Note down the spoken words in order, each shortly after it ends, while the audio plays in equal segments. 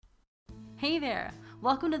Hey there!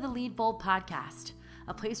 Welcome to the Lead Bold podcast,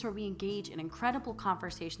 a place where we engage in incredible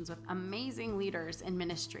conversations with amazing leaders in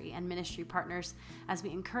ministry and ministry partners as we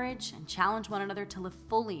encourage and challenge one another to live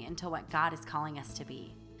fully into what God is calling us to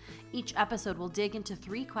be. Each episode will dig into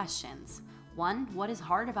 3 questions. 1, what is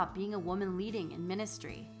hard about being a woman leading in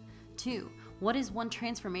ministry? 2, what is one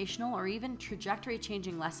transformational or even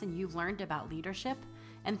trajectory-changing lesson you've learned about leadership?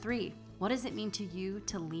 And 3, what does it mean to you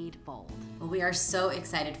to lead bold? Well, we are so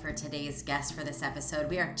excited for today's guest for this episode.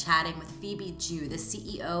 We are chatting with Phoebe Ju, the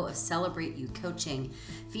CEO of Celebrate You Coaching.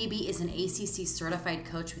 Phoebe is an ACC certified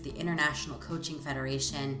coach with the International Coaching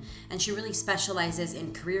Federation, and she really specializes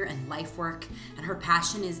in career and life work, and her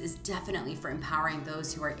passion is definitely for empowering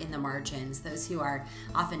those who are in the margins, those who are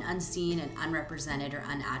often unseen and unrepresented or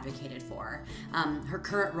unadvocated for. Her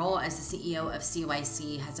current role as the CEO of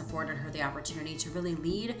CYC has afforded her the opportunity to really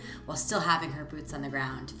lead while still having her boots on the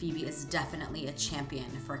ground. Phoebe is definitely a champion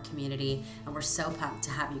for community, and we're so pumped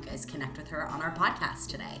to have you guys connect with her on our podcast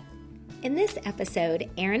today. In this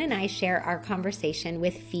episode, Erin and I share our conversation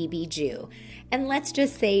with Phoebe Ju, and let's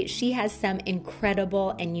just say she has some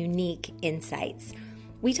incredible and unique insights.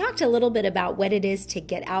 We talked a little bit about what it is to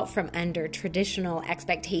get out from under traditional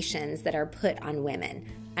expectations that are put on women.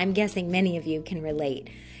 I'm guessing many of you can relate.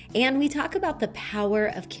 And we talk about the power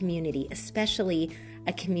of community, especially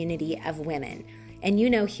a community of women. And you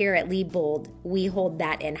know, here at Lead Bold, we hold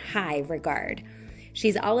that in high regard.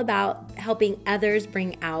 She's all about helping others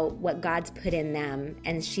bring out what God's put in them,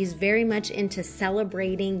 and she's very much into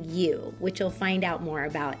celebrating you, which you'll find out more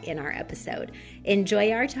about in our episode.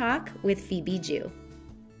 Enjoy our talk with Phoebe Ju.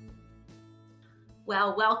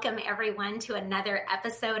 Well, welcome everyone to another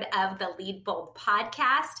episode of the Lead Bold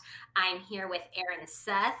podcast. I'm here with Erin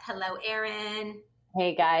Seth. Hello, Erin.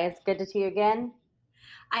 Hey guys, good to see you again.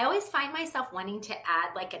 I always find myself wanting to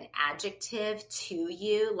add like an adjective to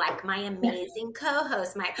you, like my amazing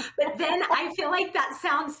co-host, but then I feel like that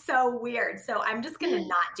sounds so weird. So I'm just going to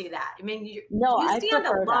not do that. I mean, you stand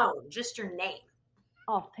alone, just your name.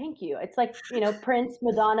 Oh, thank you. It's like, Prince,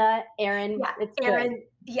 Madonna, Erin. Yeah, it's Erin. Good.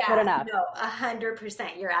 Yeah, good enough. No,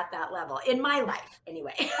 100%. You're at that level in my life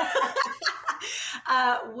anyway.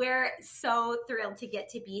 We're so thrilled to get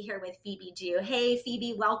to be here with Phoebe Ju. Hey,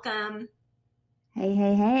 Phoebe, welcome.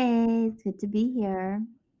 Hey. It's good to be here.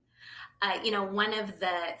 One of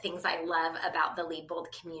the things I love about the Lead Bold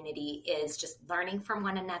community is just learning from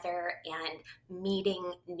one another and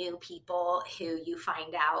meeting new people who you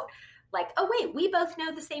find out like, oh, wait, we both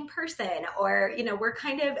know the same person, or,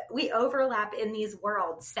 we overlap in these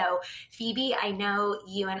worlds. So Phoebe, I know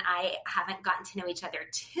you and I haven't gotten to know each other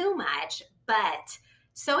too much, but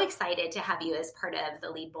so excited to have you as part of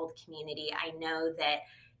the Lead Bold community. I know that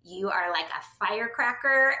you are like a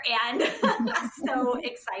firecracker, and so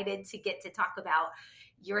excited to get to talk about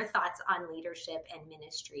your thoughts on leadership and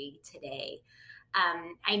ministry today.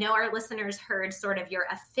 I know our listeners heard sort of your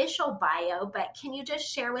official bio, but can you just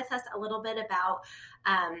share with us a little bit about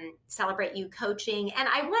Celebrate You Coaching? And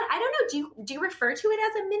I don't know, do you refer to it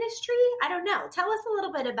as a ministry? I don't know. Tell us a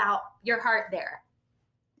little bit about your heart there.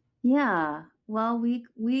 Yeah, well,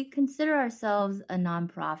 we consider ourselves a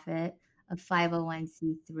nonprofit, a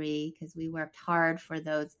 501c3, because we worked hard for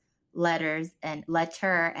those letter and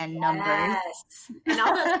numbers. Yes, and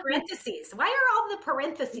all those parentheses. Why are all the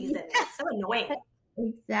parentheses in there? It's so annoying.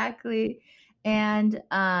 Exactly. And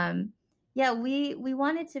we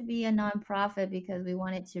wanted to be a nonprofit because we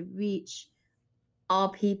wanted to reach all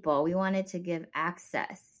people. We wanted to give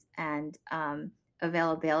access and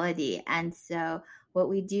availability. And so what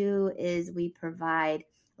we do is we provide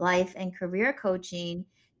life and career coaching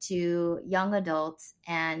to young adults.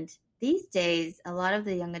 And these days, a lot of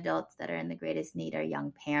the young adults that are in the greatest need are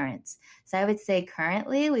young parents. So I would say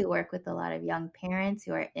currently we work with a lot of young parents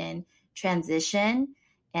who are in transition,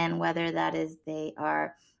 and whether that is they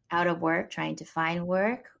are out of work, trying to find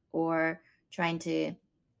work, or trying to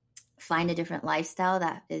find a different lifestyle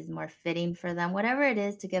that is more fitting for them, whatever it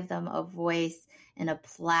is, to give them a voice and a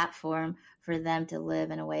platform for them to live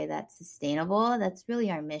in a way that's sustainable. That's really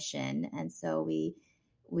our mission. And so we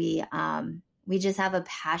just have a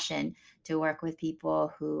passion to work with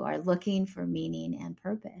people who are looking for meaning and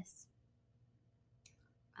purpose.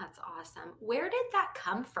 That's awesome. Where did that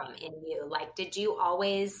come from in you? Like, did you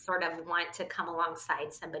always sort of want to come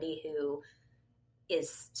alongside somebody who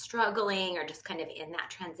is struggling or just kind of in that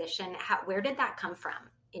transition? Where did that come from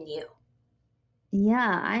in you?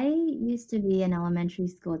 Yeah, I used to be an elementary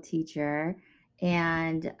school teacher,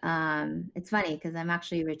 and it's funny because I'm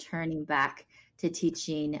actually returning back to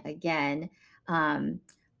teaching again.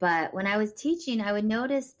 But when I was teaching, I would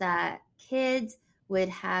notice that kids would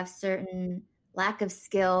have certain lack of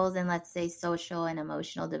skills in, let's say, social and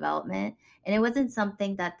emotional development. And it wasn't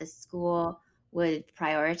something that the school would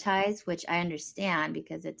prioritize, which I understand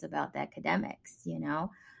because it's about the academics, you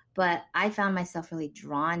know. But I found myself really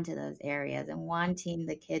drawn to those areas and wanting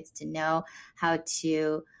the kids to know how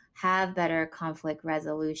to have better conflict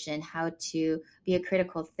resolution, how to be a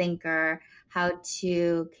critical thinker, how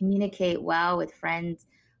to communicate well with friends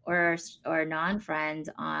or non-friends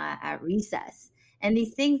at recess. And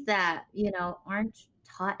these things that, you know, aren't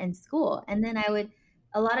taught in school. And then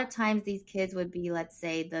a lot of times these kids would be, let's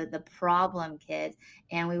say, the problem kids,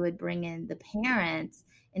 and we would bring in the parents,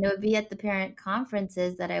 and it would be at the parent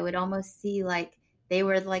conferences that I would almost see like they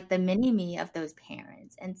were like the mini-me of those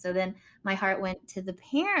parents. And so then my heart went to the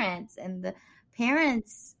parents, and the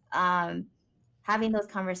parents having those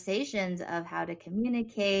conversations of how to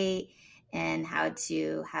communicate and how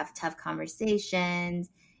to have tough conversations,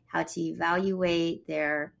 how to evaluate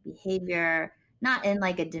their behavior, not in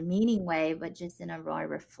like a demeaning way, but just in a more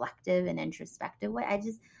reflective and introspective way.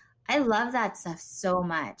 I love that stuff so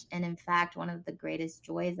much. And in fact, one of the greatest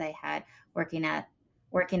joys I had working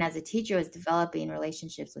as a teacher was developing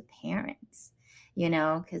relationships with parents, you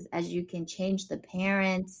know, because as you can change the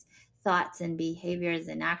parents' thoughts and behaviors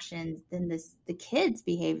and actions, then the kids'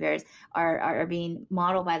 behaviors are being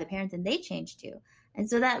modeled by the parents, and they change too. And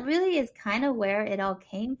so that really is kind of where it all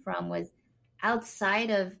came from, was outside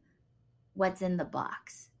of what's in the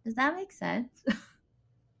box. Does that make sense?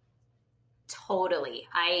 Totally.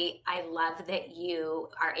 I love that you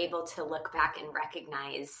are able to look back and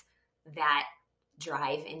recognize that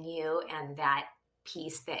drive in you and that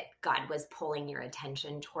piece that God was pulling your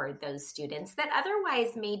attention toward those students that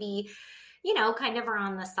otherwise maybe, you know, kind of are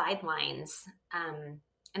on the sidelines.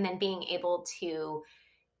 And then being able to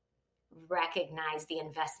recognize the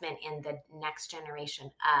investment in the next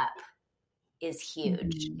generation up is huge.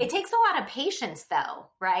 Mm-hmm. It takes a lot of patience though,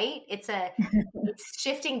 right? It's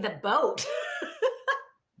shifting the boat.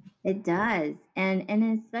 It does.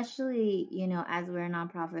 And especially, you know, as we're a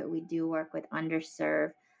nonprofit, we do work with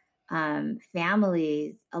underserved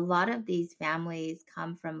families. A lot of these families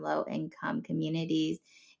come from low income communities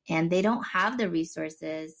and they don't have the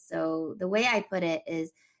resources. So the way I put it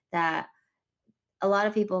is that a lot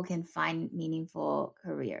of people can find meaningful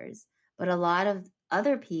careers, but a lot of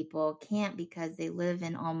other people can't because they live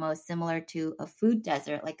in almost similar to a food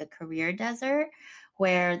desert, like a career desert,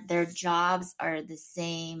 where their jobs are the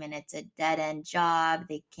same and it's a dead end job.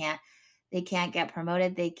 They can't get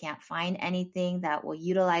promoted. They can't find anything that will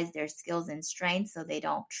utilize their skills and strengths. So they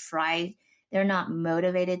don't try. They're not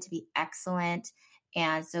motivated to be excellent.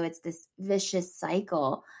 And so it's this vicious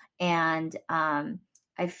cycle. And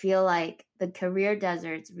I feel like the career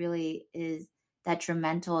deserts really is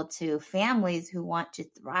detrimental to families who want to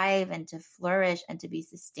thrive and to flourish and to be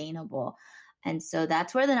sustainable. And so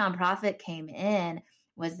that's where the nonprofit came in,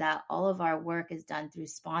 was that all of our work is done through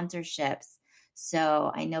sponsorships.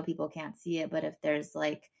 So I know people can't see it, but if there's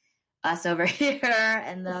like us over here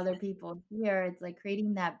and the other people here, it's like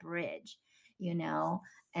creating that bridge, you know?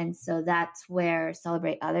 And so that's where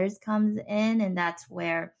Celebrate Others comes in. And that's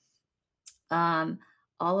where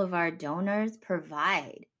all of our donors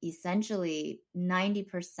provide essentially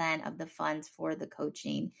 90% of the funds for the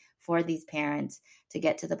coaching for these parents to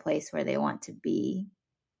get to the place where they want to be.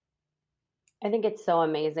 I think it's so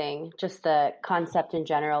amazing, just the concept in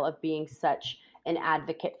general of being such an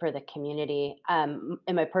advocate for the community. In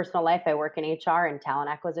my personal life, I work in HR and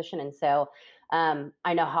talent acquisition. And so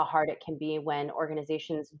I know how hard it can be when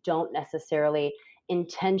organizations don't necessarily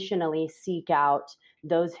intentionally seek out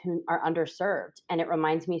those who are underserved. And it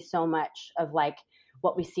reminds me so much of like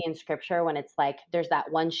what we see in scripture when it's like, there's that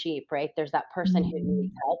one sheep, right? There's that person who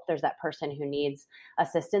needs help. There's that person who needs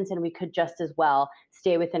assistance. And we could just as well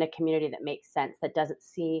stay within a community that makes sense, that doesn't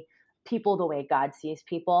see people the way God sees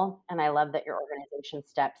people. And I love that your organization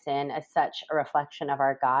steps in as such a reflection of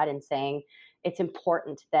our God and saying, it's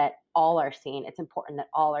important that all are seen. It's important that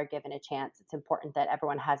all are given a chance. It's important that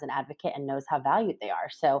everyone has an advocate and knows how valued they are.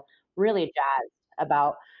 So really jazzed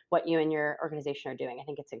about what you and your organization are doing. I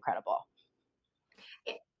think it's incredible.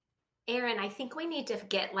 Erin, I think we need to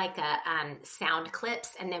get like a sound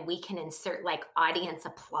clips, and then we can insert like audience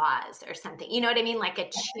applause or something. You know what I mean? Like a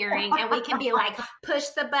cheering, and we can be like, push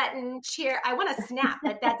the button, cheer. I want to snap,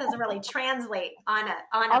 but that doesn't really translate on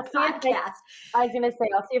a podcast. I was gonna say,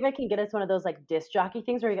 I'll see if I can get us one of those like disc jockey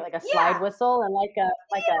things where you get like a slide whistle and like a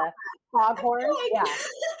foghorn.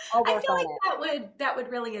 I feel like that would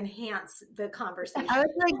really enhance the conversation. I was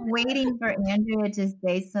like waiting for Andrea to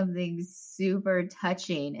say something super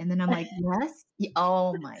touching, and then I'm like, yes.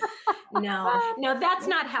 Oh my. No, that's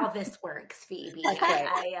not how this works, Phoebe. That's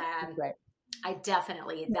right. That's right. I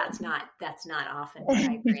definitely, that's not often what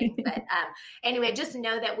I bring. But anyway, just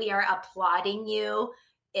know that we are applauding you,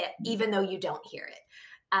 even though you don't hear it.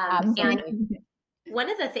 And one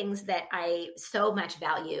of the things that I so much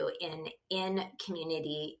value in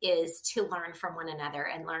community is to learn from one another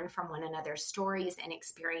and learn from one another's stories and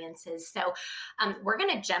experiences. So we're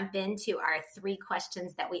going to jump into our 3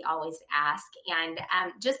 questions that we always ask. And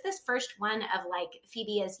just this first one of like,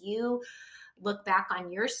 Phoebe, as you look back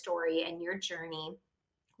on your story and your journey,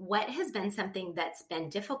 what has been something that's been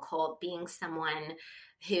difficult being someone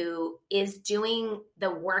who is doing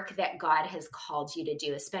the work that God has called you to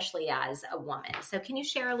do, especially as a woman? So can you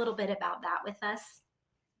share a little bit about that with us?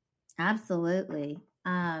 Absolutely.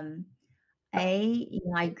 I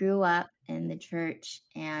grew up in the church,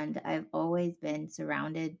 and I've always been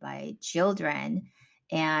surrounded by children.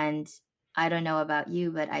 And I don't know about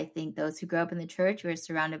you, but I think those who grow up in the church who are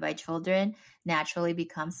surrounded by children naturally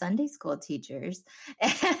become Sunday school teachers.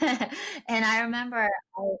 And I remember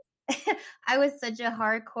I was such a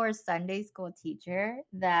hardcore Sunday school teacher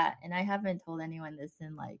that, and I haven't told anyone this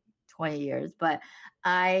in like 20 years, but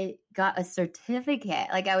I got a certificate.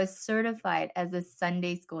 Like, I was certified as a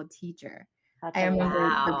Sunday school teacher. I remember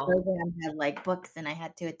the program had like books, and I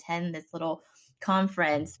had to attend this little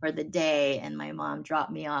conference for the day, and my mom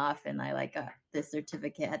dropped me off, and I like got this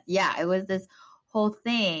certificate. Yeah, it was this whole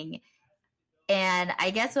thing. And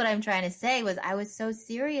I guess what I'm trying to say was I was so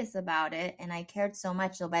serious about it, and I cared so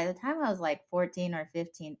much. So by the time I was like 14 or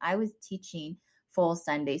 15, I was teaching full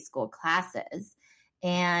Sunday school classes.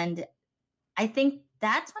 And I think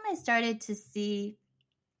that's when I started to see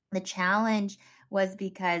the challenge, was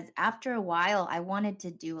because after a while, I wanted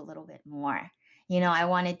to do a little bit more. I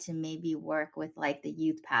wanted to maybe work with like the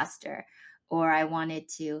youth pastor, or I wanted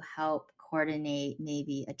to help coordinate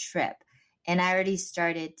maybe a trip. And I already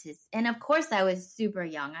started to, and of course I was super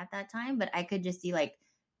young at that time, but I could just see like,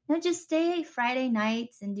 just stay Friday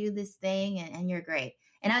nights and do this thing, and you're great.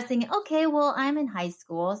 And I was thinking, okay, well, I'm in high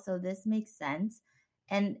school, so this makes sense.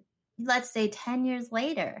 And let's say 10 years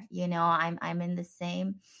later, I'm in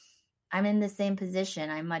the same position.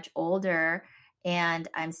 I'm much older, and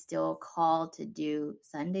I'm still called to do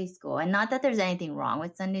Sunday school. And not that there's anything wrong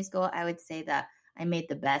with Sunday school. I would say that I made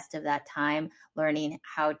the best of that time learning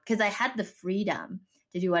how, because I had the freedom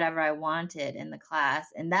to do whatever I wanted in the class.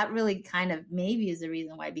 And that really kind of maybe is the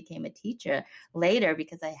reason why I became a teacher later,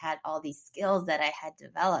 because I had all these skills that I had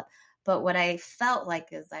developed. But what I felt like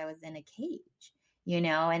is I was in a cage,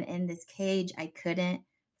 and in this cage, I couldn't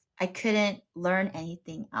learn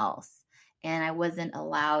anything else. And I wasn't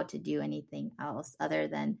allowed to do anything else other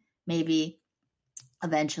than maybe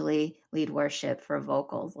eventually lead worship for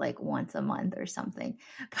vocals like once a month or something.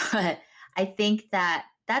 But I think that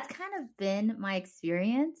that's kind of been my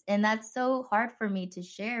experience. And that's so hard for me to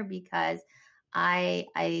share, because I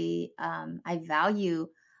value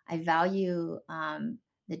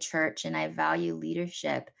the church, and I value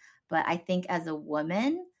leadership. But I think as a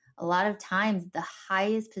woman, a lot of times the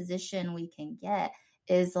highest position we can get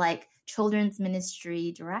is like children's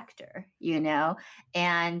ministry director,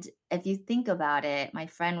 And if you think about it, my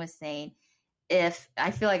friend was saying, if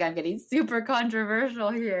I feel like I'm getting super controversial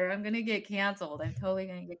here, I'm going to get canceled. I'm totally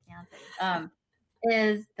going to get canceled.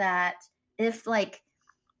 Is that if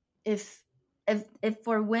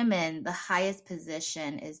for women, the highest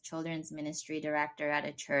position is children's ministry director at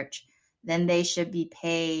a church, then they should be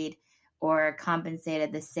paid or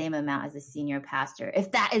compensated the same amount as a senior pastor,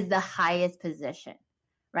 if that is the highest position.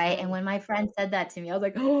 Right. And when my friend said that to me, I was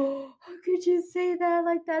like, oh, how could you say that?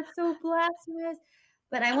 Like, that's so blasphemous.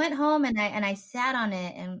 But I went home and I sat on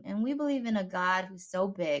it, and we believe in a God who's so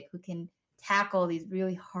big, who can tackle these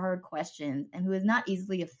really hard questions, and who is not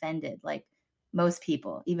easily offended like most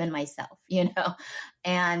people, even myself,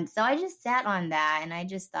 And so I just sat on that, and I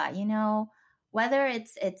just thought, whether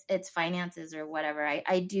it's finances or whatever,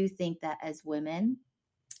 I do think that as women,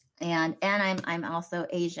 and I'm also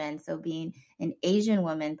Asian, so being an Asian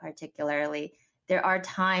woman particularly, there are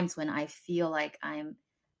times when I feel like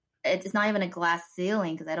it's not even a glass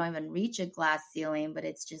ceiling, because I don't even reach a glass ceiling, but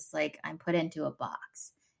it's just like I'm put into a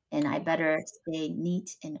box, and I better stay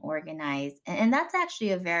neat and organized. And that's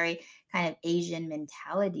actually a very kind of Asian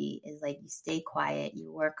mentality, is like you stay quiet,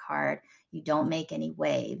 you work hard, you don't make any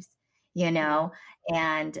waves,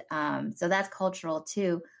 And so that's cultural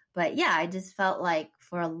too. But yeah, I just felt like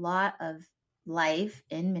for a lot of life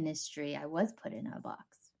in ministry, I was put in a box.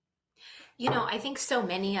 I think so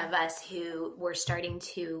many of us who were starting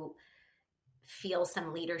to feel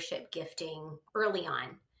some leadership gifting early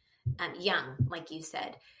on, young, like you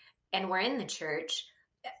said, and we're in the church,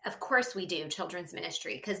 of course we do children's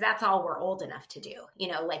ministry because that's all we're old enough to do.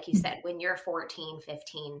 Like you said, when you're 14,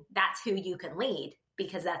 15, that's who you can lead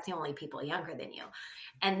because that's the only people younger than you.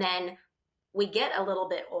 And then we get a little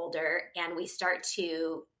bit older and we start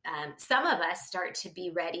to, some of us start to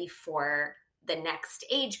be ready for the next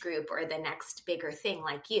age group or the next bigger thing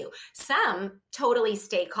like you. Some totally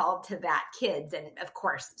stay called to that, kids. And of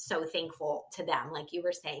course, so thankful to them, like you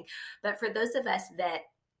were saying. But for those of us that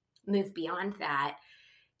move beyond that,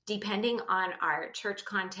 depending on our church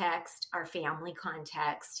context, our family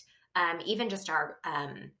context, even just our,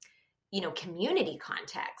 community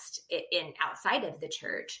context in outside of the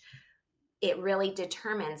church, it really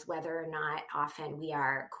determines whether or not often we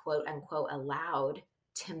are quote unquote allowed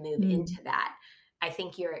to move into that. I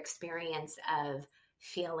think your experience of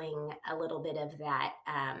feeling a little bit of that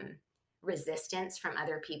resistance from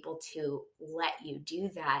other people to let you do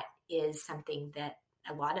that is something that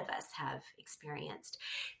a lot of us have experienced.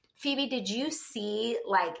 Phoebe, did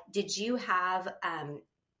you have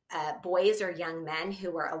boys or young men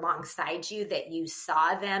who were alongside you that you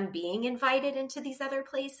saw them being invited into these other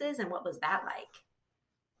places? And what was that like?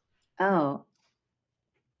 Oh,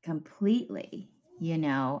 completely,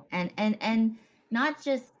 and not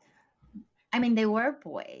just, they were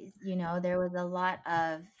boys, there was a lot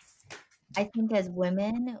of, I think as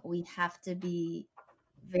women, we have to be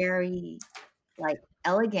very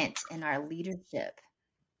elegant in our leadership,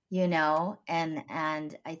 and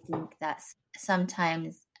I think that's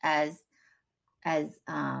sometimes as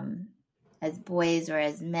boys or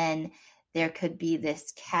as men, there could be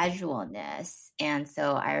this casualness. And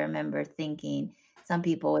so I remember thinking some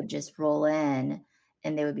people would just roll in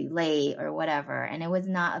and they would be late or whatever. And it was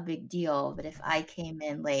not a big deal. But if I came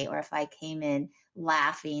in late or if I came in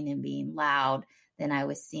laughing and being loud, then I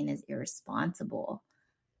was seen as irresponsible.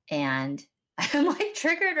 And I'm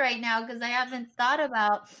triggered right now because I haven't thought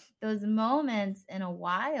about those moments in a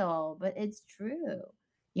while, but it's true.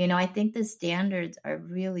 I think the standards are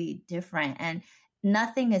really different and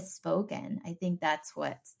nothing is spoken. I think that's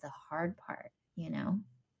what's the hard part,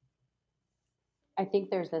 I think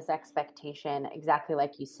there's this expectation, exactly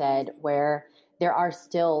like you said, where there are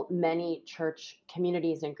still many church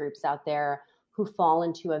communities and groups out there who fall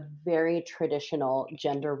into a very traditional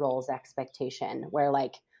gender roles expectation where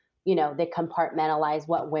they compartmentalize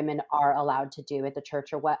what women are allowed to do at the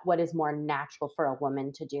church or what is more natural for a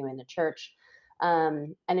woman to do in the church.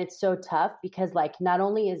 And it's so tough because not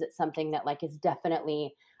only is it something that is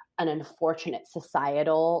definitely an unfortunate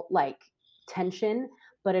societal tension,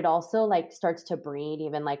 but it also starts to breed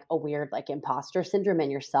even a weird imposter syndrome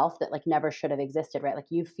in yourself that never should have existed, right?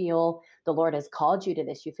 You feel the Lord has called you to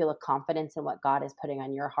this, you feel a confidence in what God is putting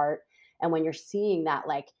on your heart. And when you're seeing that,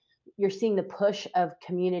 you're seeing the push of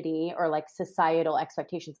community or societal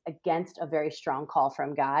expectations against a very strong call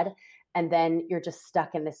from God. And then you're just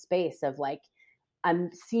stuck in this space of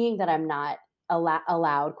I'm seeing that I'm not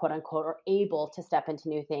allowed, quote unquote, or able to step into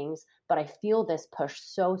new things, but I feel this push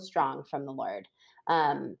so strong from the Lord.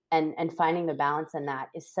 And finding the balance in that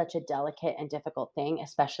is such a delicate and difficult thing,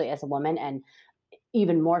 especially as a woman, and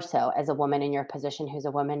even more so as a woman in your position who's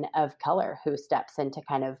a woman of color who steps in to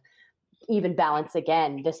kind of even balance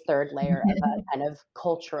again this third layer of a kind of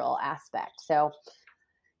cultural aspect. So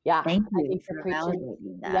yeah, thank you. I think you're preaching.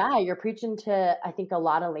 Yeah, you're preaching to, I think, a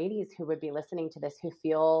lot of ladies who would be listening to this who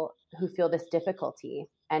feel this difficulty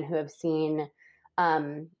and who have seen.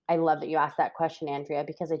 I love that you asked that question, Andrea,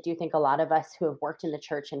 because I do think a lot of us who have worked in the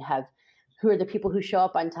church and who are the people who show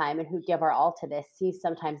up on time and who give our all to this, see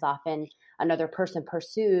sometimes often another person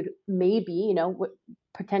pursued, maybe,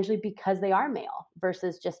 potentially because they are male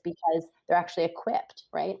versus just because they're actually equipped,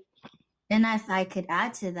 right? And if I could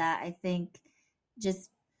add to that, I think just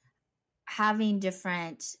having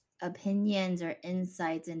different opinions or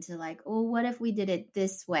insights into what if we did it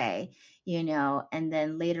this way, and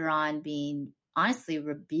then later on being honestly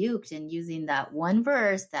rebuked and using that one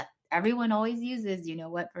verse that everyone always uses,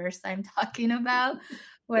 what verse I'm talking about,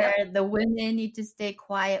 where the women need to stay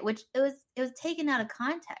quiet, which it was taken out of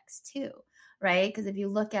context too, right? Because if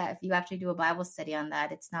you actually do a Bible study on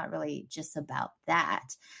that, it's not really just about that.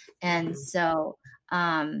 And so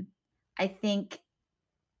I think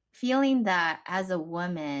feeling that as a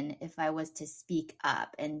woman, if I was to speak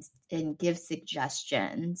up and give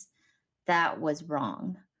suggestions, that was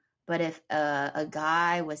wrong. But if a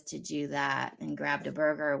guy was to do that and grabbed a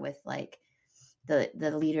burger with the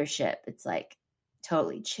leadership, it's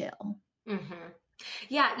totally chill. Mm-hmm.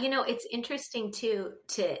 Yeah, it's interesting too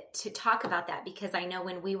to talk about that because I know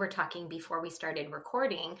when we were talking before we started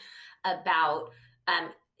recording about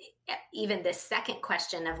even this second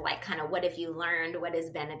question of like, kind of what have you learned? What has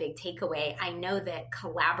been a big takeaway? I know that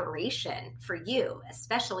collaboration for you,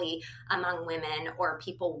 especially among women or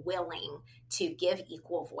people willing to give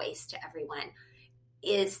equal voice to everyone,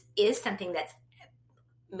 is something that's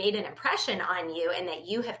made an impression on you and that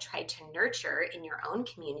you have tried to nurture in your own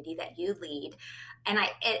community that you lead. And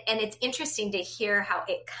it's interesting to hear how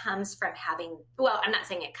it comes from having, well, I'm not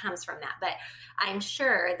saying it comes from that, but I'm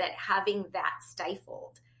sure that having that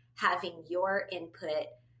stifled, having your input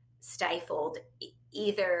stifled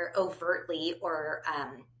either overtly or,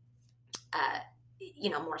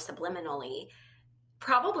 more subliminally,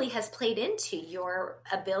 probably has played into your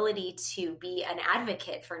ability to be an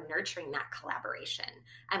advocate for nurturing that collaboration.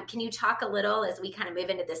 Can you talk a little as we kind of move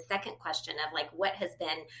into the second question of like what has been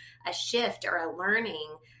a shift or a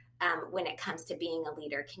learning when it comes to being a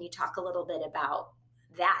leader? Can you talk a little bit about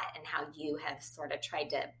that and how you have sort of tried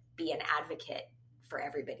to be an advocate for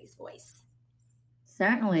everybody's voice?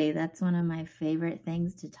 Certainly. That's one of my favorite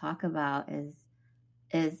things to talk about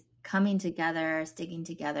is coming together, sticking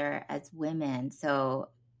together as women. So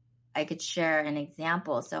I could share an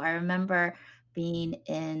example. So I remember being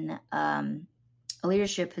in a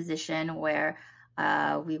leadership position where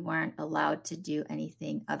we weren't allowed to do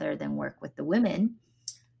anything other than work with the women,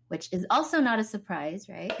 which is also not a surprise,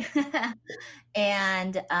 right?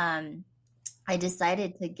 And I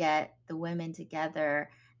decided to get the women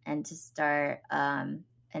together and to start an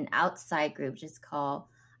outside group just called,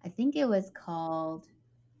 I think it was called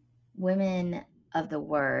Women of the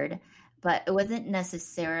Word, but it wasn't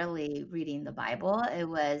necessarily reading the Bible. It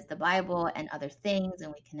was the Bible and other things, and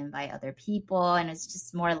we can invite other people. And it's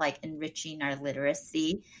just more like enriching our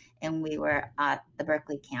literacy. And we were at the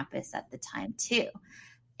Berkeley campus at the time too.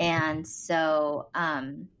 And so,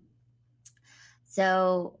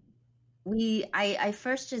 I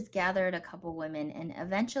first just gathered a couple women, and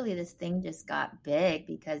eventually this thing just got big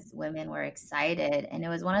because women were excited. And it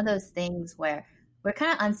was one of those things where we're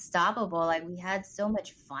kind of unstoppable. Like we had so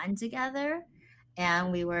much fun together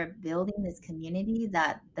and we were building this community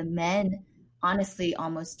that the men honestly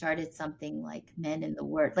almost started something like Men in the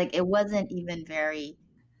Word. Like it wasn't even very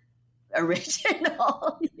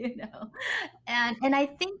original, And I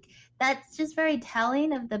think that's just very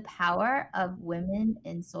telling of the power of women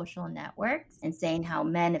in social networks and saying how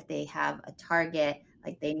men, if they have a target,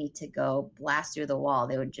 like they need to go blast through the wall,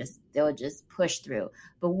 they would just push through.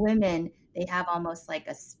 But women, they have almost like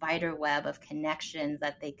a spider web of connections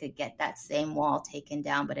that they could get that same wall taken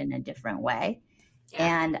down, but in a different way.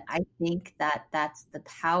 Yeah. And I think that that's the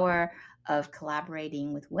power of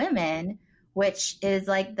collaborating with women, which is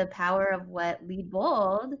like the power of what Lead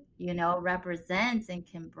Bold, represents and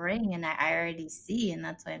can bring. And I already see, and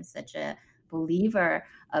that's why I'm such a believer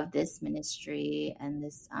of this ministry and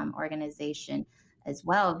this organization as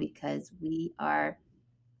well, because we are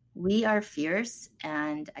fierce.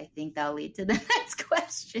 And I think that'll lead to the next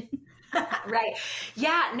question. Right.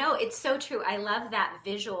 Yeah, no, it's so true. I love that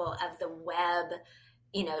visual of the web,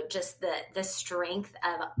 just the strength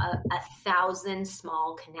of a 1,000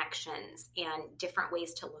 small connections and different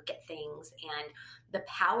ways to look at things and the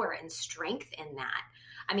power and strength in that.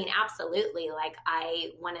 I mean, absolutely. Like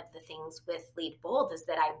one of the things with Lead Bold is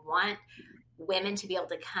that I want women to be able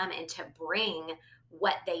to come and to bring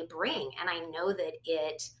what they bring. And I know that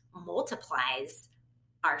it multiplies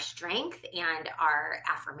our strength and our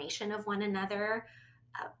affirmation of one another.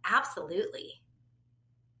 Absolutely.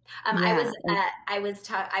 Yeah. I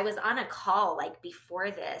was on a call like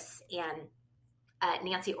before this, and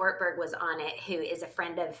Nancy Ortberg was on it, who is a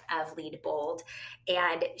friend of Lead Bold.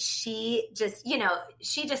 And she just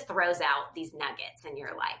throws out these nuggets and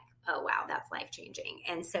you're like, oh, wow, that's life-changing.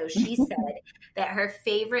 And so she said that her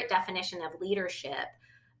favorite definition of leadership,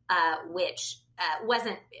 which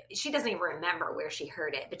she doesn't even remember where she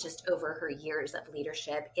heard it, but just over her years of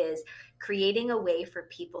leadership, is creating a way for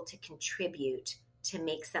people to contribute to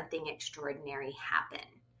make something extraordinary happen.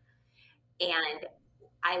 And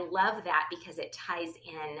I love that because it ties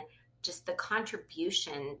in just the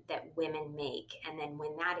contribution that women make. And then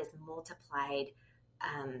when that is multiplied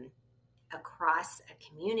across a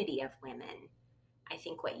community of women, I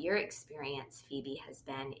think what your experience, Phoebe, has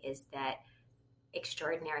been is that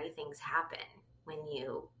extraordinary things happen when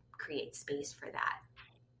you create space for that.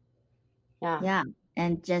 Yeah.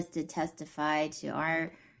 And just to testify to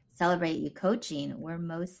our Celebrate You coaching, we're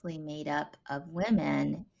mostly made up of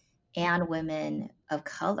women and women of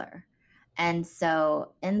color. And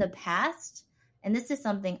so in the past, and this is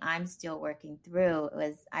something I'm still working through,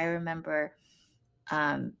 I remember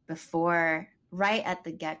before, right at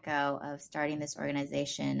the get-go of starting this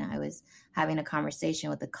organization, I was having a conversation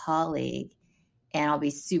with a colleague, and I'll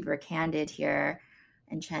be super candid here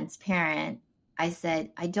and transparent. I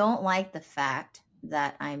said, I don't like the fact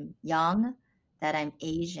that I'm young, that I'm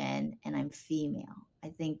Asian, and I'm female. I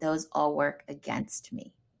think those all work against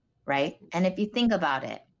me, right? And if you think about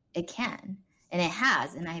it, it can, and it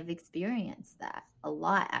has, and I've experienced that a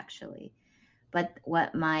lot, actually. But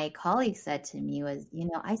what my colleague said to me was,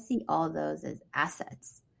 I see all those as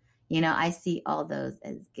assets. I see all those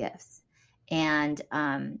as gifts. And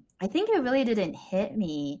I think it really didn't hit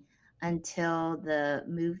me until the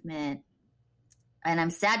movement, and I'm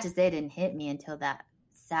sad to say it didn't hit me until that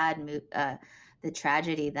the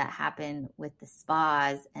tragedy that happened with the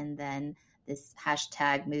spas, and then this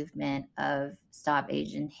hashtag movement of Stop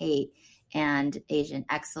Asian Hate and Asian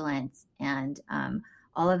Excellence, and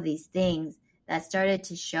all of these things that started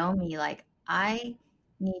to show me, like, I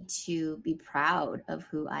need to be proud of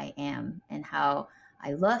who I am and how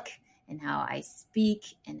I look and how I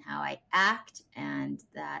speak and how I act, and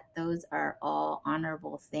that those are all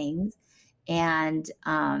honorable things. And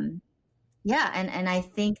and I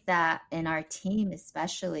think that in our team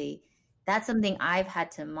especially, that's something I've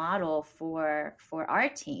had to model for our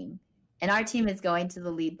team. And our team is going to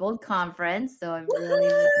the Lead Bold conference, so I'm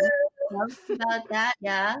really pumped about that.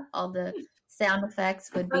 Yeah, all the sound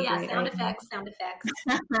effects would be great. Sound effects.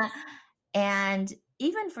 And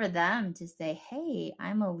even for them to say, hey,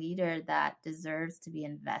 I'm a leader that deserves to be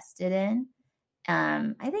invested in.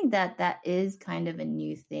 I think that is kind of a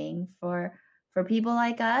new thing for people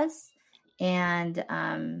like us. And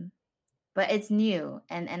but it's new.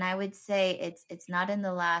 And I would say it's not in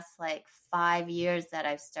the last 5 years that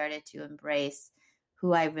I've started to embrace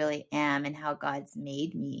who I really am and how God's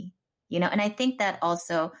made me. And I think that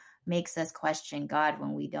also makes us question God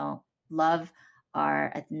when we don't love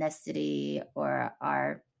our ethnicity or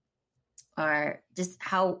our just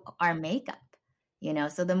how our makeup,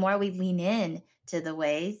 so the more we lean in to the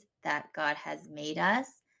ways that God has made us,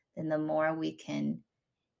 then the more we can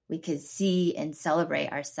see and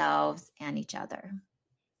celebrate ourselves and each other.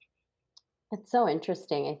 It's so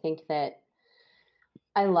interesting. I think that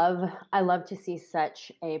I love to see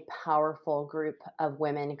such a powerful group of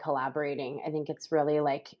women collaborating. I think it's really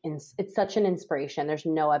it's such an inspiration. There's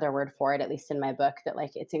no other word for it, at least in my book, that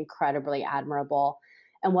it's incredibly admirable.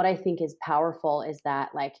 And what I think is powerful is that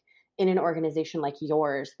in an organization like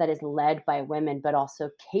yours that is led by women, but also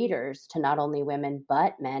caters to not only women,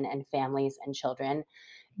 but men and families and children,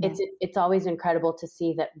 yeah. It's always incredible to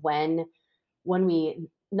see that when we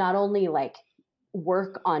not only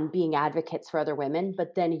work on being advocates for other women,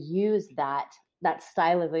 but then use that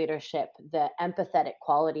style of leadership, the empathetic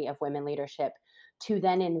quality of women leadership, to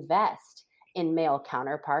then invest in male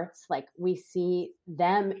counterparts. We see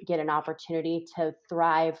them get an opportunity to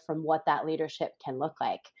thrive from what that leadership can look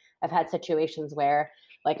like. I've had situations where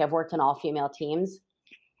I've worked on all female teams,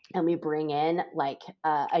 and we bring in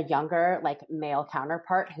a younger male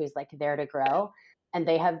counterpart who's there to grow, and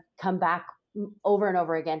they have come back over and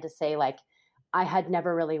over again to say I had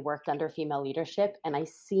never really worked under female leadership, and I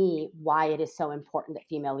see why it is so important that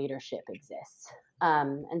female leadership exists.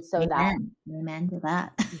 And so Amen to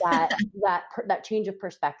that. that change of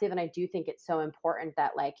perspective. And I do think it's so important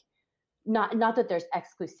that not that there's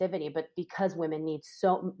exclusivity, but because women need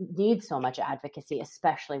so much advocacy,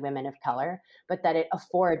 especially women of color, but that it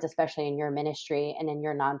affords, especially in your ministry and in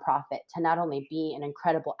your nonprofit, to not only be an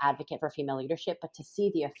incredible advocate for female leadership, but to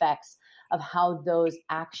see the effects of how those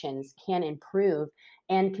actions can improve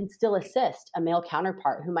and can still assist a male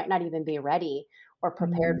counterpart who might not even be ready or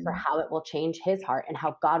prepared for how it will change his heart, and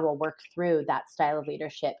how God will work through that style of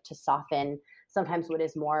leadership to soften sometimes what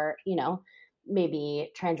is more,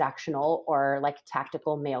 maybe transactional or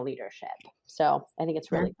tactical male leadership. So I think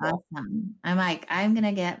it's really cool. Awesome. I'm going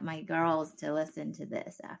to get my girls to listen to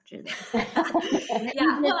this after this. Believe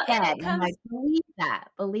that.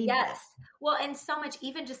 Yes. Well, and so much,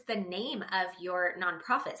 even just the name of your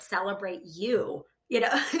nonprofit, Celebrate You,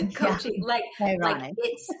 coaching,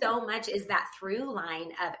 it so much is that through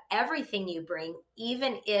line of everything you bring,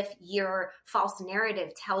 even if your false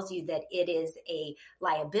narrative tells you that it is a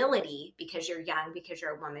liability because you're young, because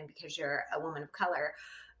you're a woman, because you're a woman of color,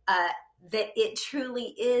 that it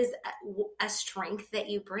truly is a strength that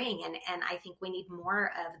you bring. And I think we need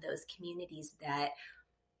more of those communities that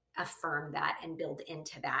affirm that and build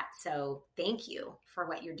into that. So thank you for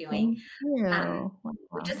what you're doing. Thank you.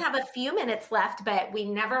 We just have a few minutes left, but we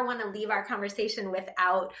never want to leave our conversation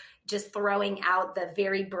without just throwing out the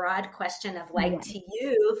very broad question of to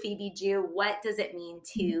you, Phoebe Ju, what does it mean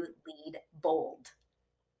to lead bold?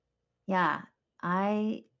 Yeah,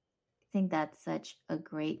 I think that's such a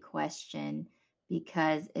great question,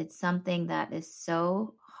 because it's something that is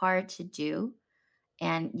so hard to do.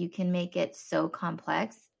 and you can make it so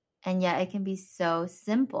complex, and yet it can be so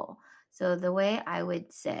simple. So the way I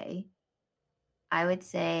would say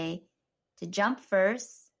to jump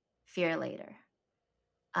first, fear later.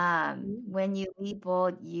 When you lead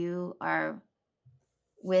bold, you are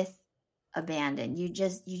with abandon. You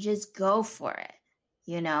just go for it,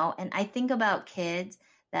 And I think about kids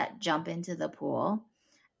that jump into the pool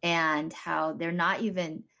and how they're not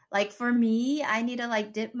even, like, for me, I need to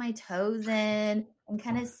like dip my toes in and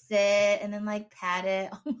kind of sit and then like pat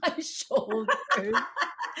it on my shoulders.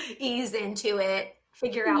 Ease into it.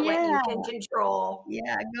 Figure out what you can control.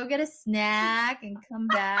 Yeah, go get a snack and come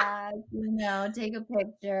back, take a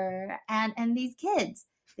picture. And these kids,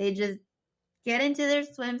 they just get into their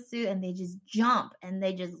swimsuit and they just jump and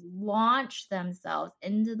they just launch themselves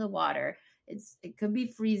into the water. It could be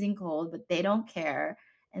freezing cold, but they don't care.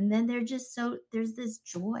 And then there's this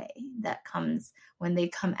joy that comes when they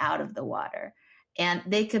come out of the water. And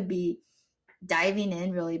they could be diving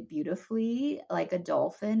in really beautifully like a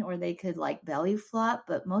dolphin, or they could like belly flop.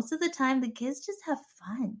 But most of the time, the kids just have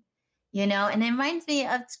fun, And it reminds me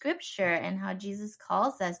of scripture and how Jesus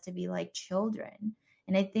calls us to be like children.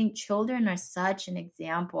 And I think children are such an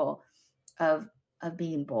example of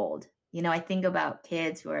being bold. I think about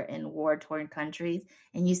kids who are in war-torn countries,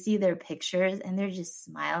 and you see their pictures and they're just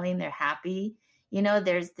smiling, they're happy.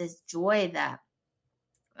 There's this joy that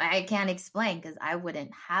I can't explain because I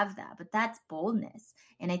wouldn't have that, but that's boldness.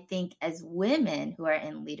 And I think as women who are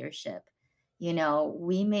in leadership,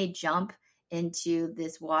 we may jump into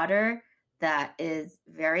this water that is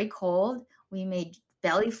very cold. We may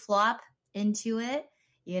belly flop into it,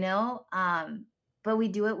 but we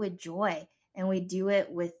do it with joy, and we do it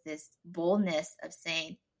with this boldness of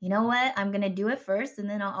saying, you know what, I'm going to do it first, and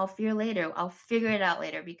then I'll fear later. I'll figure it out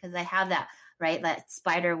later because I have that, right? That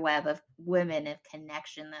spider web of women, of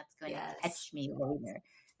connection that's going to catch me later.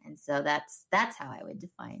 And so that's how I would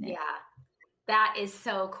define it. Yeah. That is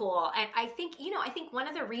so cool. And I think one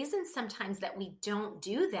of the reasons sometimes that we don't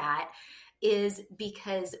do that is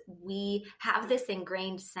because we have this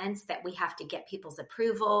ingrained sense that we have to get people's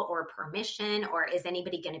approval or permission, or is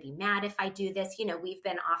anybody going to be mad if I do this? We've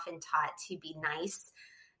been often taught to be nice,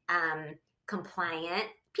 compliant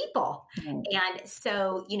people. Mm-hmm. And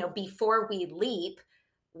so, before we leap,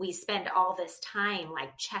 we spend all this time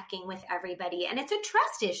like checking with everybody, and it's a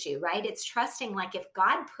trust issue, right? It's trusting, like, if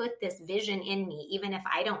God put this vision in me, even if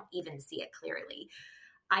I don't even see it clearly,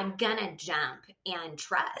 I'm gonna jump and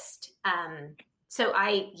trust. So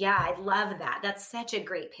I love that. That's such a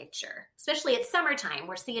great picture, especially at summertime.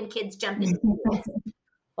 We're seeing kids jumping.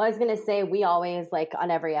 Well, I was going to say, we always, like, on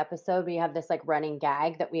every episode, we have this like running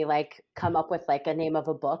gag that we like come up with like a name of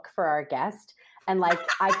a book for our guest. And like,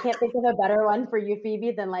 I can't think of a better one for you,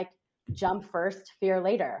 Phoebe, than like Jump First, Fear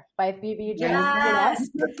Later by Phoebe Jones. Yes.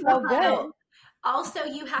 It's so good. Also,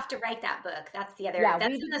 you have to write that book. That's the other, that's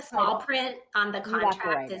in the small print on the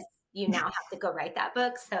contract is you now have to go write that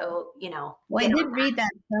book. So, Well, I did read that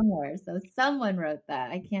somewhere. So someone wrote that.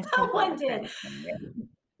 I can't. Someone did.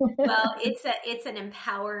 Well, it's an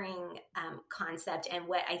empowering concept. And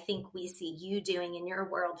what I think we see you doing in your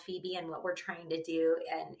world, Phoebe, and what we're trying to do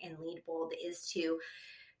in Lead Bold is to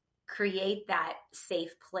create that safe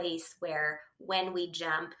place where when we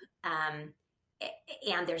jump,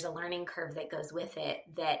 and there's a learning curve that goes with it,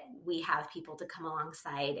 that we have people to come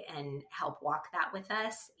alongside and help walk that with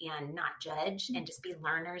us and not judge, and just be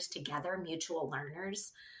learners together, mutual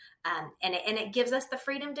learners. And it gives us the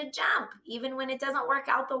freedom to jump, even when it doesn't work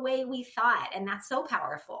out the way we thought. And that's so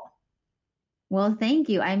powerful. Well, thank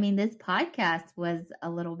you. I mean, this podcast was a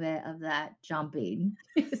little bit of that jumping.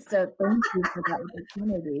 So thank you for that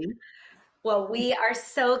opportunity. Well, we are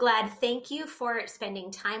so glad. Thank you for spending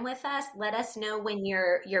time with us. Let us know when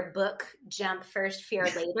your book, Jump First, Fear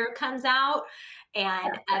Later, comes out.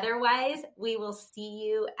 And otherwise, we will see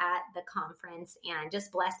you at the conference, and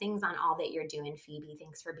just blessings on all that you're doing, Phoebe.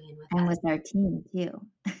 Thanks for being with us. And with our team, too.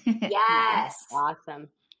 Yes. Awesome.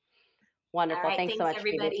 Wonderful. Right, thanks so much,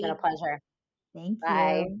 everybody. Phoebe. It's been a pleasure. Thank you.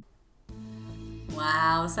 Bye.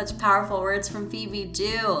 Wow, such powerful words from Phoebe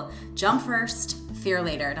Jew. Jump first, fear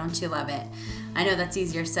later. Don't you love it? I know that's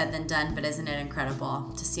easier said than done, but isn't it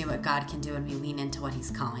incredible to see what God can do when we lean into what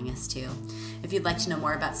he's calling us to? If you'd like to know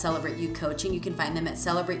more about Celebrate You Coaching, you can find them at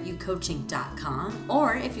celebrateyoucoaching.com.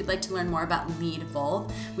 Or if you'd like to learn more about Lead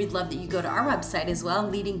Bold, we'd love that you go to our website as well,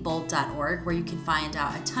 leadingbold.org, where you can find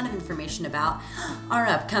out a ton of information about our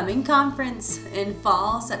upcoming conference in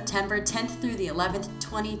fall, September 10th through the 11th,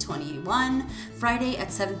 2021. Friday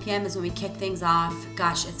at 7 p.m. is when we kick things off.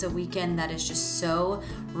 Gosh, it's a weekend that is just so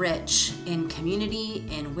rich in community,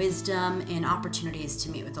 in wisdom, in opportunities to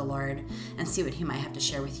meet with the Lord and see what He might have to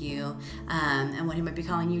share with you, and what He might be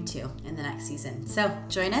calling you to in the next season. So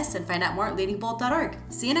join us and find out more at leadingbold.org.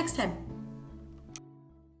 See you next time.